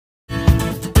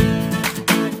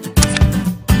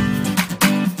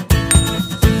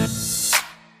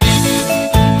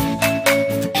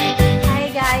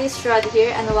Rod here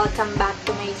and welcome back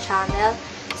to my channel.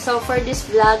 So for this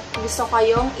vlog, gusto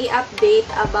kayong i-update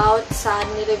about sa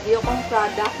nireview kong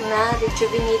product na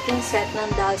rejuvenating set ng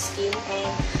dollskin, and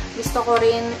gusto ko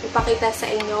rin ipakita sa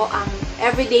inyo ang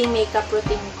everyday makeup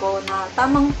routine ko na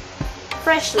tamang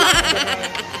fresh lang.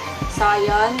 So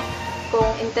ayun,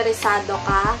 kung interesado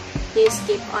ka, please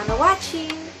keep on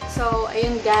watching. So,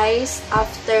 ayun guys,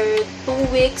 after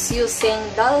 2 weeks using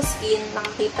dollskin,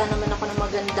 nakakita naman ako ng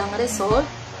magandang result.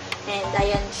 And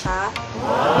ayan siya.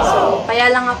 So,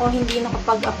 kaya lang ako hindi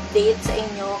nakapag-update sa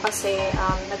inyo kasi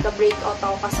nagka-breakout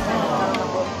ako kasi nagkaroon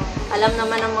ako. Alam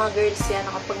naman ng mga girls yan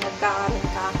na kapag nagkakaroon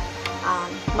ka,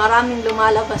 maraming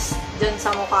lumalabas dyan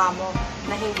sa mukha mo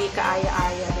na hindi ka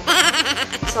aya-aya.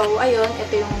 So, ayun,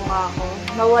 ito yung mukha ko.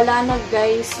 Nawala na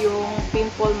guys yung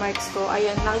pimple marks ko.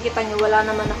 Ayun, nakikita nyo, wala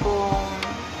naman akong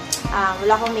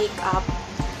makeup.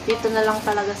 Dito na lang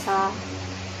talaga sa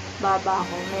baba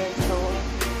ko. Medyo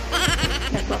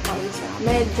nagpapawis na.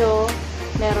 Medyo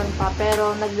meron pa,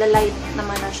 pero nagla-light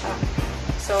naman na siya.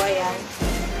 So, ayan.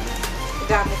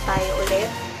 Gamit tayo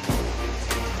ulit.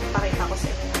 Pakita ko sa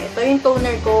inyo. Ito yung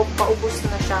toner ko, paubos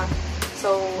na siya.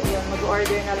 So, yun,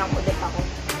 mag-order na lang ulit ako.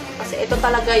 Kasi ito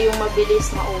talaga yung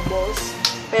mabilis maubos.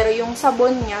 Pero yung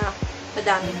sabon niya,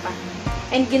 madami pa.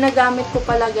 And ginagamit ko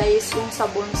pala guys, yung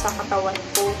sabon sa katawan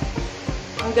ko.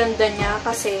 Ang ganda niya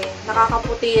kasi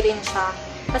nakakaputi rin siya.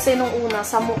 Kasi nung una,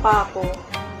 sa mukha ko,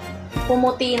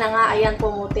 pumuti na nga, ayan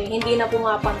pumuti. Hindi na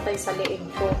pumapantay sa leeg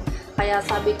ko. Kaya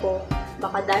sabi ko,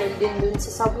 baka dahil din dun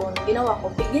sa sabon, ginawa ko,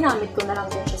 ginamit ko na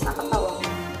lang din siya sa katawan.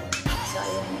 So,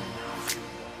 ayun.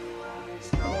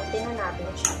 Tingnan natin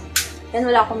siya.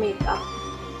 Yan, wala akong makeup.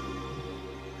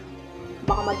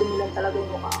 Baka madumi lang talaga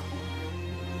yung mukha ako.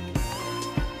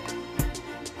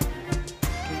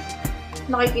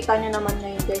 Nakikita nyo naman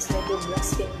ngayon guys, medyo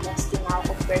blasting na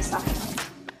ako compare sa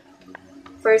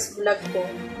first vlog ko.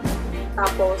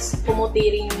 Tapos, pumuti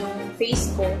rin yung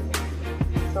face ko.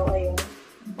 So, ayun.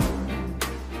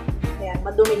 Ayan,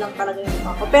 madumi lang talaga yung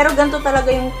mukha ko. Pero ganito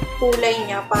talaga yung kulay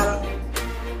niya. Parang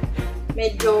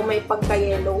medyo may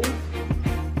pagka-yellow.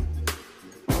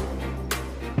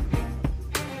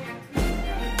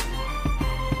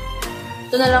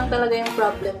 Ito na lang talaga yung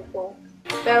problem ko.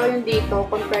 Pero yung dito,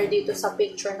 compare dito sa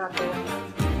picture na to,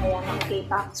 ayan,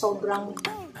 nakikita, sobrang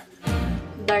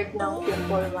dark ng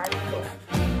pimple mark ko.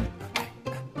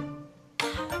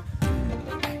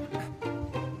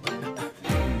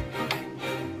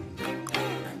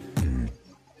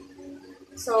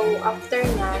 So, after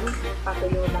nyan,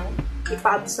 patuyo lang,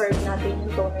 ipa-absorb natin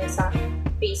yung toner sa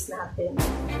face natin.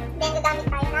 Then, gagamit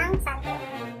tayo ng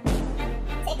sunscreen.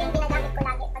 So, ito yung ginagamit ko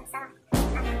lagi pag sa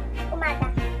umaga.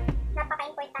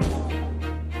 Napaka-importante nito.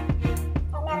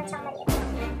 Ay, meron siyang maliit na.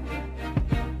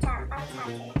 Tsaka, parang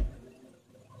sunscreen.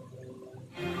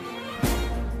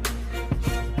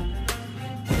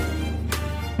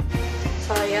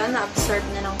 So, ayan, na-absorb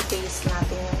na ng face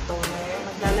natin yung toner.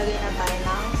 Maglalagay na tayo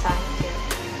ng sunscreen.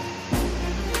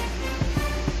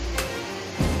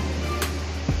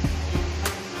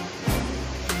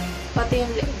 Pati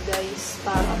yung leeg guys,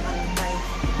 para mantay.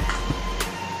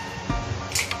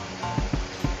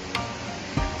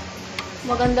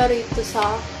 Maganda rito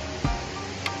sa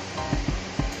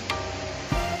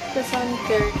sun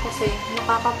care kasi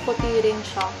nakakaputi rin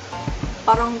siya.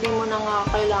 Parang di mo na nga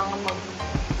kailangan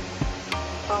mag-pangda.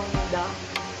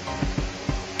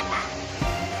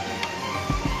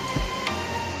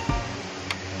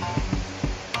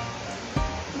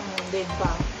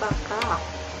 Diba? Pakak.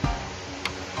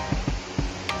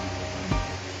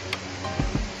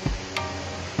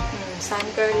 Sun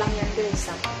care lang yan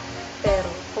guys pero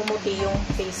pumuti yung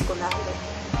face ko lalo.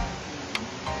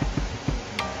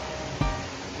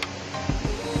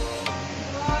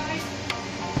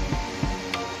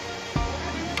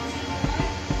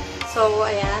 So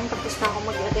ayan, tapos na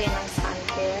ako maglagay ng sun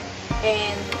care.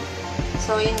 And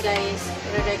so yun guys,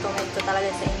 re-recommend ko talaga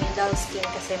sa inyo yung dollskin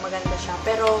kasi maganda siya.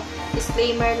 Pero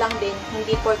disclaimer lang din,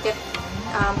 hindi porket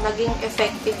naging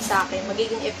effective sa akin,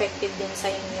 magiging effective din sa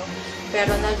inyo.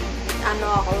 Pero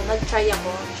nag-try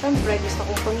ako. Siyempre, gusto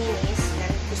kong kuminis.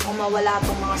 Gusto kong mawala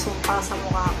itong mga sumpa sa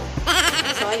mukha ko.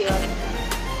 So, ayun.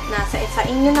 Sa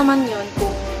inyo naman yun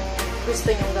kung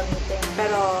gusto nyo gamitin.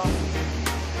 Pero,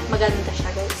 maganda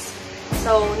siya, guys.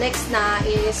 So, next na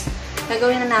is,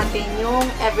 gagawin na natin yung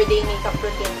everyday makeup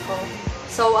routine ko.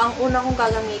 So, ang una kong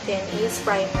gagamitin is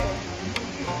primer.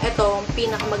 Ito,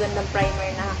 pinakamagandang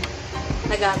primer na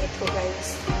nagamit ko,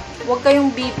 guys. Huwag kayong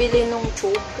bibili nung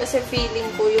tube kasi feeling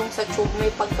ko yung sa tube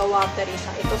may pagka-watery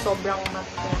siya. Ito sobrang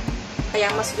matte niya. Kaya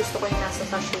mas gusto ko yung nasa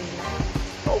sachet na.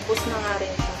 Paubos na nga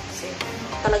rin siya kasi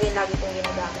talagang lagi kong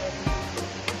ginagamit.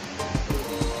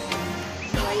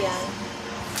 ayan.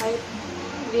 Kahit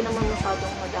hindi naman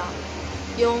masyadong madami.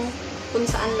 Yung kung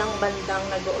saan lang bandang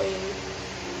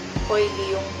oily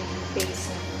yung face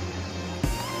niya.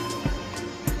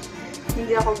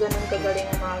 Hindi ako ganun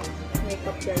kagaling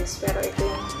mag-makeup guys, pero ito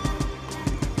yung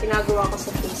ginagawa ko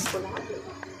sa face ko lagi.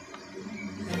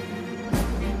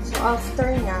 So, after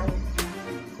nyan,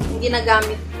 yung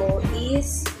ginagamit ko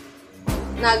is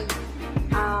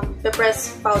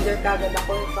press powder kagad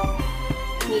ako itong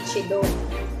Nichido.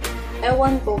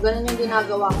 Ewan ko, ganun yung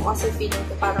ginagawa ko kasi feeling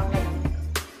ko parang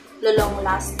long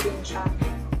last din siya.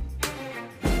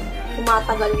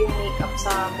 Tumatagal yung makeup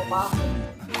sa mukha ko.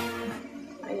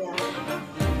 Ayan.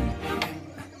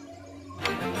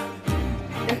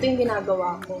 Ito yung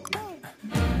ginagawa ko.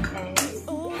 And,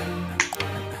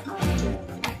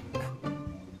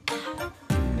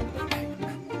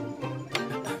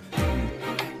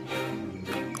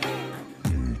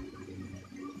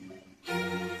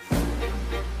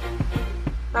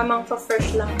 tamang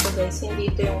pa-fresh lang to guys, hindi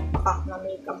ito yung pakak na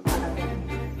makeup talaga.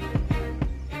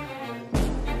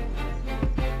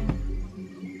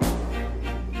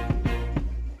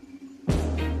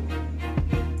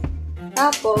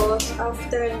 Tapos,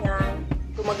 after nyan,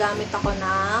 gumagamit ako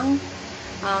ng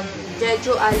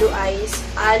Jeju Aloe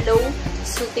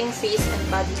Soothing Face and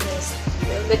Body Mist.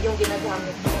 Agad yung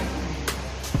ginagamit ko.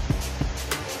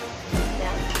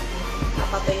 Yan.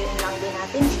 Napatuyuin lang din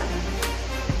natin siya.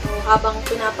 Habang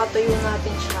pinapatuyo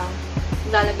natin siya,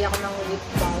 lalagyan ko ng lip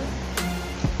balm.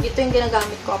 Dito yung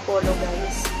ginagamit ko, Apollo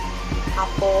guys.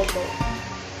 Apollo.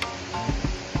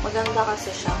 Maganda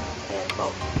kasi siya. Ayan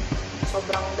po.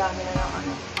 Sobrang dami na ng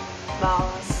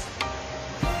bawas.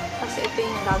 Kasi ito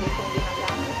yung lagi kong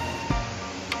ginagamit.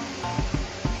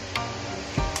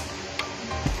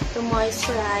 To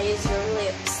moisturize your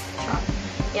lips.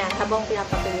 Yan, habang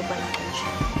pinapatuyo pa natin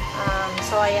siya.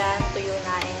 So, ayan, tuyo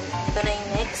na. And ito na yung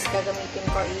next gagamitin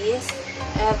ko is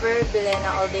Ever Bilena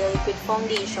All Day Liquid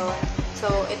Foundation. So,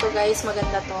 ito guys,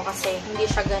 maganda to kasi hindi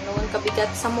siya ganun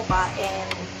kabigat sa mukha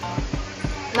and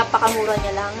napakamura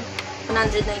niya lang.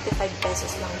 195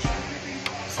 pesos lang siya.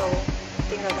 So,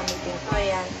 ito yung gagamitin ko.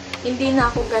 Ayan. Hindi na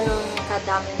ako ganun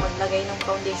kadaming maglagay ng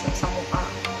foundation sa mukha.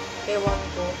 Ewan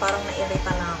ko, parang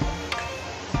nairita na ako.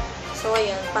 So,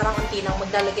 ayan, parang unti lang.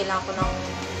 Maglalagay lang ako ng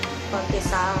konti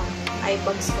sa eye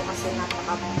bags ko kasi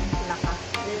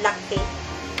napaka-laki.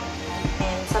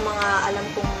 And sa mga alam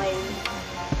kong may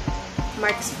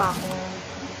marks pa akong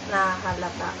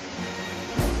nahalata.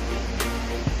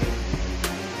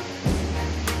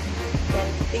 Yan,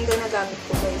 ito yung nagamit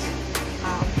ko guys.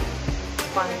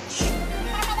 Sponge.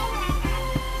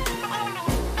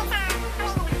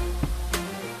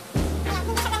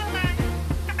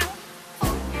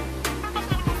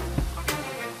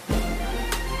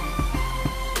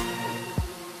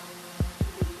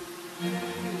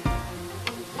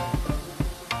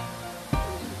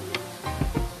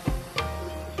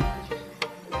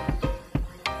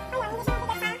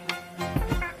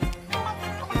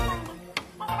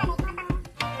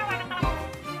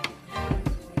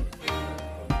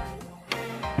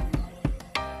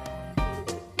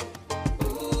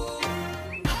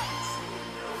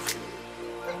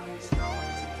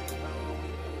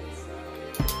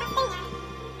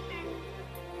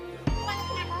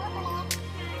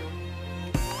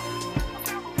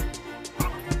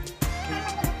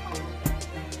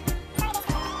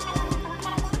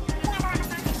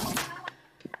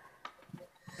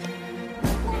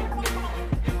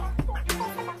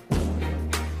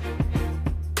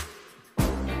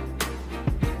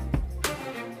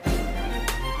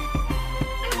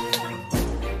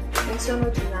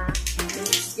 Sunod na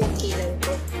is yung kilay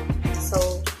ko.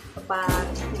 So,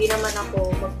 kapag hindi naman ako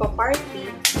magpa-party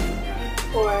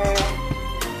or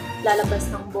lalabas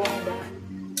ng bongga,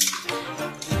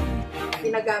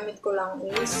 ginagamit ko lang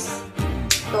is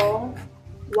itong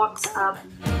Wax Up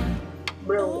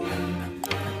Brow.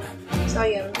 So,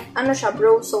 yun. Ano siya?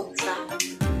 Brow soap siya.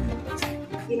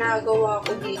 Ginagawa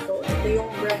ko dito. Ito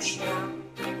yung brush niya.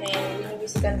 And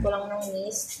binibisikan ko lang ng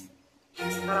mist.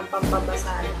 Parang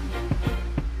pampabasa lang.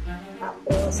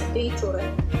 Tapos, ito yung itsura.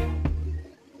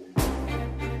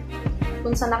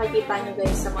 Kung saan nakikita nyo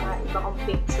guys sa mga iba kong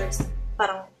pictures,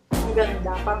 parang ang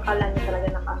ganda. Parang kala nyo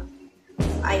talaga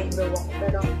naka-eyebrow ako.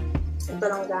 Pero, ito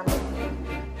lang gamit.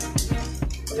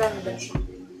 Maganda siya.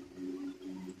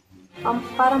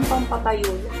 Parang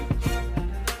pampatayo lang.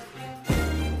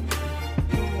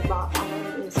 Baka ano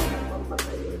yung isip ng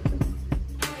pampatayo.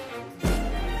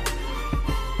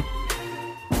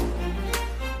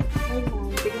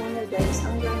 Ayun, tignan na guys,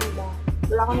 ang ganda.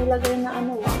 Wala ko nilagay na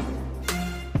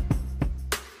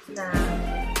na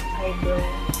eyebrow.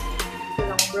 Ito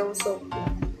lang, brow soap.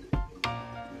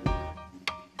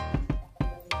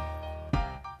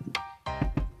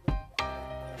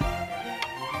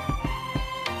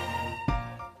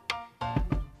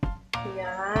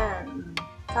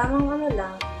 Tamang ano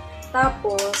lang.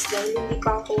 Tapos, dahil hindi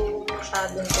pa ako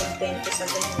masyadong kontento sa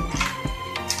ganyan,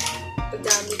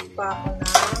 gagamit pa ako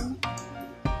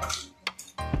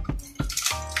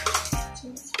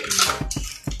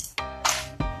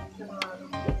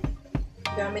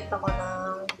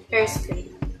ng hairspray.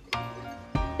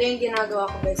 Ito yung ginagawa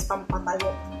ko guys,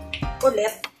 pampatayo.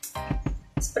 Ulit,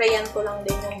 sprayan ko lang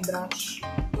din yung brush.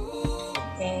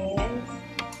 And,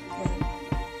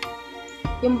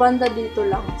 yung banda dito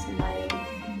lang sa may,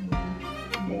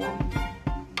 ayan.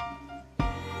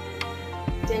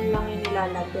 Diyan lang yung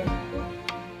nilalagyan ko.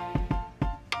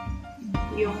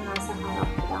 Yung nasa harap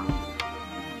lang.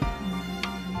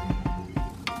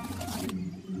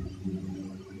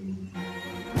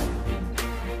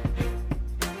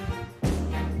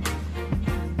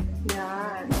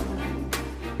 Yan.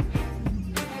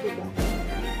 Diba?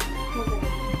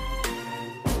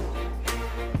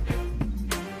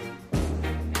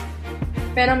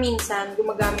 Pero minsan,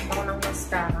 gumagamit ako ng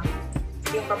mascara.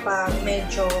 Yung kapag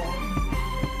medyo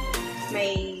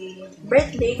may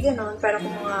birthday, gano'n. Pero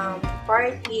kung mga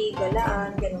party,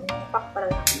 galaan, gano'n, pak para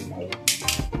lang tayo.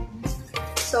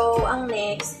 So, ang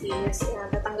next is,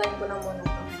 tatanggalin ko na muna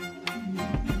ito.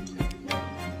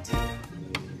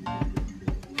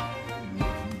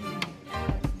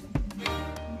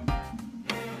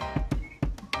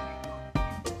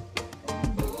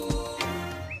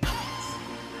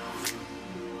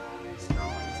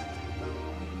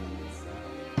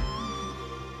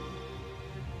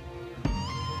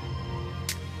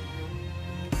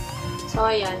 So,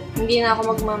 ayan. Hindi na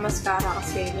ako magmamaskara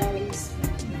kasi, guys,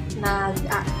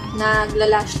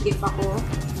 nagla-lash lift ako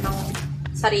ng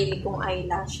sarili kong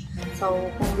eyelash. So,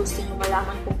 kung gusto nyo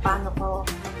malaman kung paano ko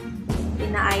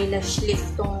ina-eyelash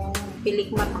lift tong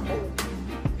pilikmat ako,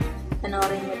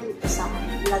 panoorin nyo dito sa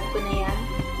vlog ko na yan.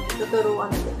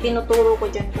 Tinuturo ko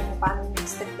dyan kung paano yung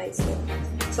step by step.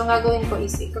 So, ang gagawin ko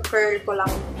is, i-curl ko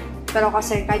lang. Pero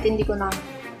kasi, kahit hindi ko na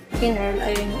kinurl,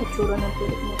 ayun yung itsura ng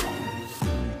pilikmat.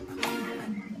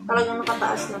 Talagang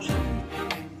nakataas na siya.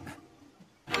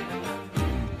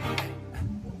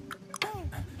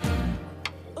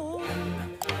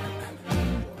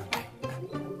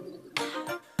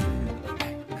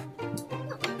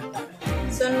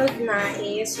 Sunod na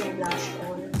is yung blush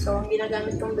on. So, ang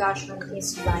ginagamit kong blush on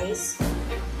is Vice.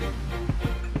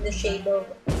 In the shade of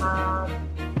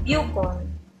Yukon.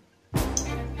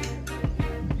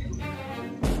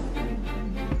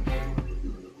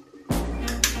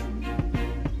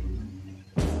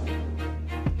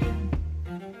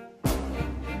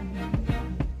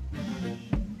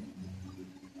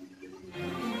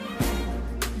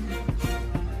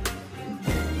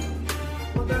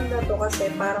 Maganda to kasi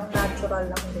parang natural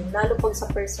lang din. Lalo pag sa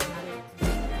personal.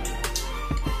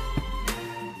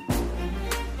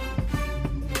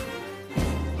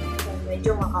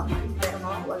 Medyo makapal. Pero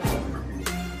wala yun.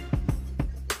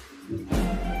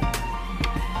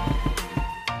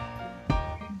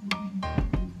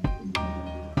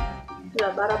 Wala,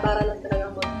 bara-bara lang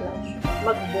talaga mag-blush.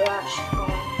 Mag-blush.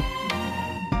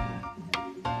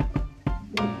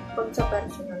 Pag sa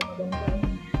personal, maganda yun.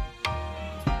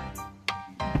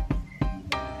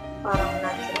 Parang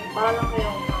natural. Parang lang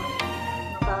kayong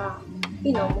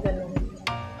naka-inom, gano'n.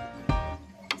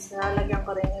 So, lalagyan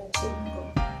ko rin yung shade ko.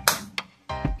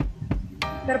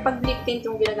 Pero pag lip tint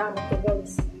yung ginagamit ko,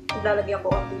 guys, naglalagyan ko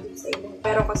ang lip sa ilong.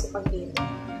 Pero kasi pag dito,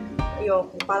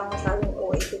 ayoko. Parang masyadong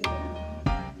OA din.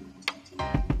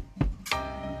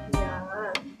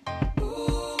 Yan.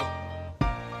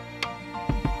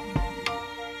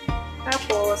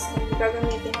 Tapos,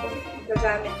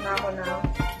 gagamit na ako ng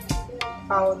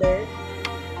powder.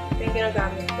 Ito yung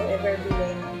ginagamit ko,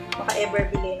 Everbilay na. Baka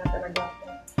Everbilay na talaga ako.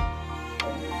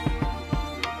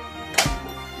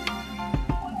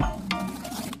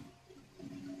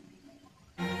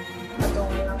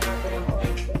 Patungin lang natin ang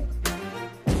oil.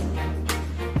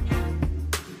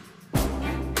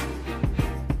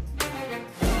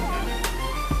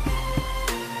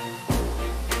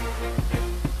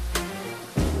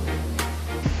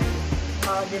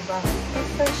 Diba?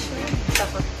 Professional.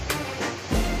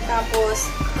 Tapos,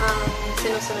 ang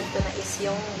sinusunod ko na is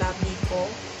yung labi ko.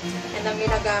 And ang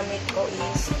ginagamit ko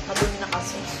is, madumi na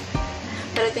kasi.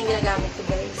 Pero ito yung ginagamit ko,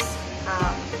 guys.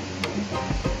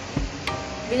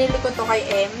 Binili ko to kay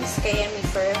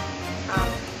Emifer.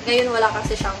 Ngayon wala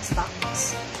kasi siyang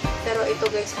stocks. Pero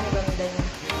ito, guys, ang ganda niya.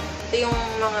 Ito yung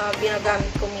mga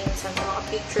ginagamit ko minsan sa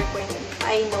mga picture ko.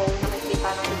 I know,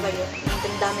 nakikita ng iba yun.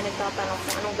 Ang dami nagtatanong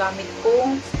kung anong gamit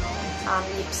kong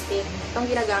lipstick. Itong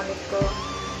ginagamit ko.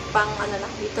 Pang ano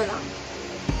lang, dito lang.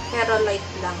 Pero light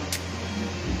lang.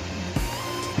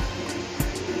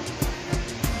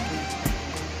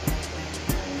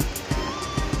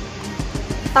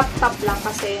 top lang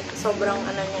kasi sobrang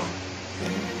ano niya.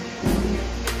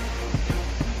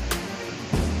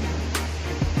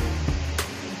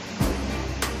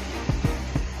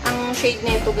 Ang shade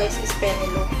nito guys is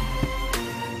Penelo.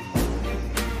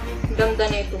 Ganda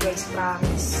nito guys,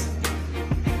 promise.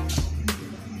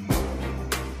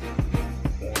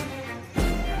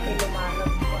 May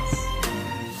lumalagpas.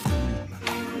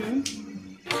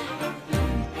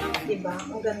 Diba?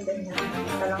 Ang ganda niya.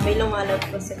 Parang may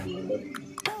lumalagpas sa gilid.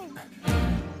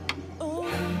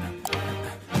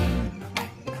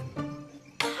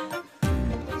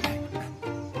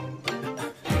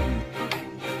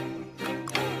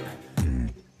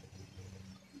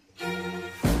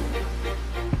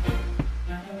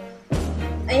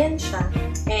 Ayan siya.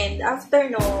 And after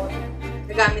noon,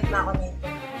 nagamit na ako nito.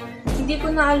 Hindi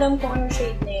ko na alam kung anong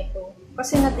shade nito.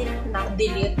 Kasi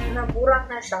na-delete,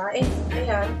 naburak na siya. And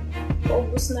ayan,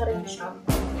 paubos na rin siya.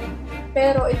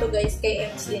 Pero ito guys, kay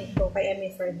Ems din to, kay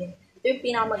Emmy Ferdin. Ito yung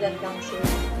pinakamagandang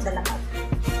shade sa lahat.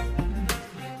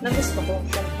 Nagusto ko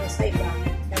siya sa iba.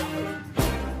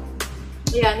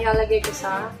 Ayan, ilalagay ko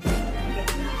sa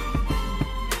gitna.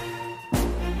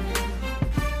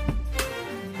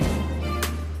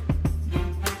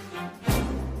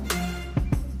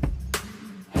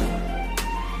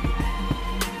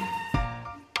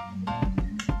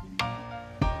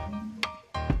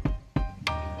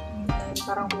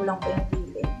 Parang kulang pa yung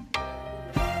gilid.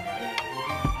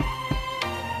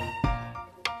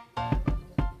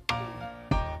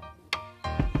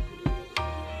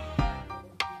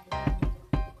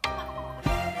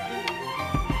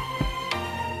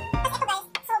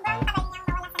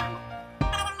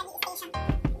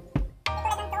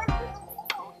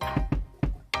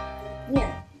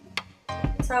 Yan.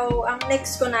 So, ang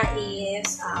next ko na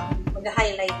is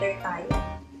mag-highlighter tayo.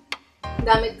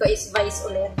 Gamit ko is Vice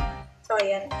ulit. So,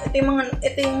 ayan.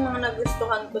 Ito yung mga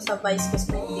nagustuhan ko sa Vice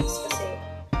Cosmetics kasi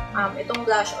itong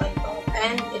blush on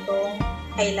and itong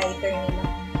highlighter nila.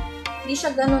 Hindi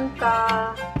siya ganun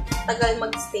ka-tagal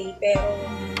mag-stay pero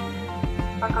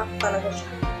pakak talaga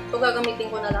siya. So,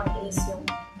 gagamitin ko na lang is yung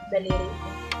daliri ko.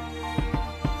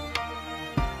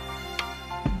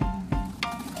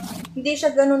 Hindi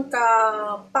siya ganun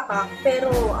ka-pakak pero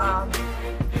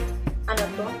ano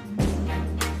to?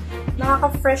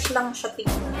 Nakaka-fresh lang siya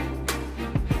tingnan.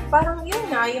 Parang yun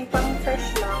nga, yung parang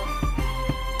fresh lang.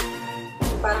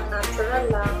 Parang natural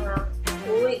lang na,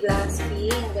 uy, glass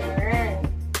skin, gano'n.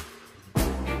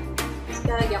 Tapos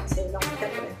kalagyan ko sa ilong.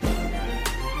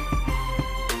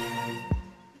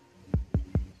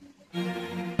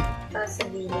 Tapos sa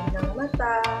gilid ng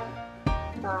mata.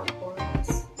 Tapos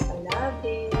sa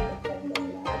labi.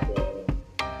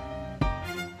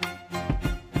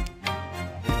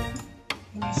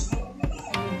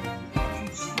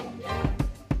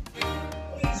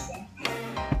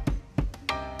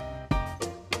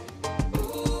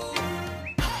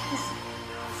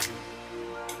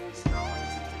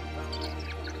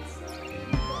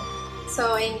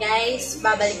 So, ayun guys,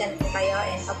 babalikan ko kayo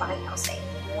and papakita ko sa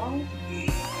inyo yung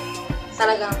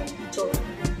talagang itsura.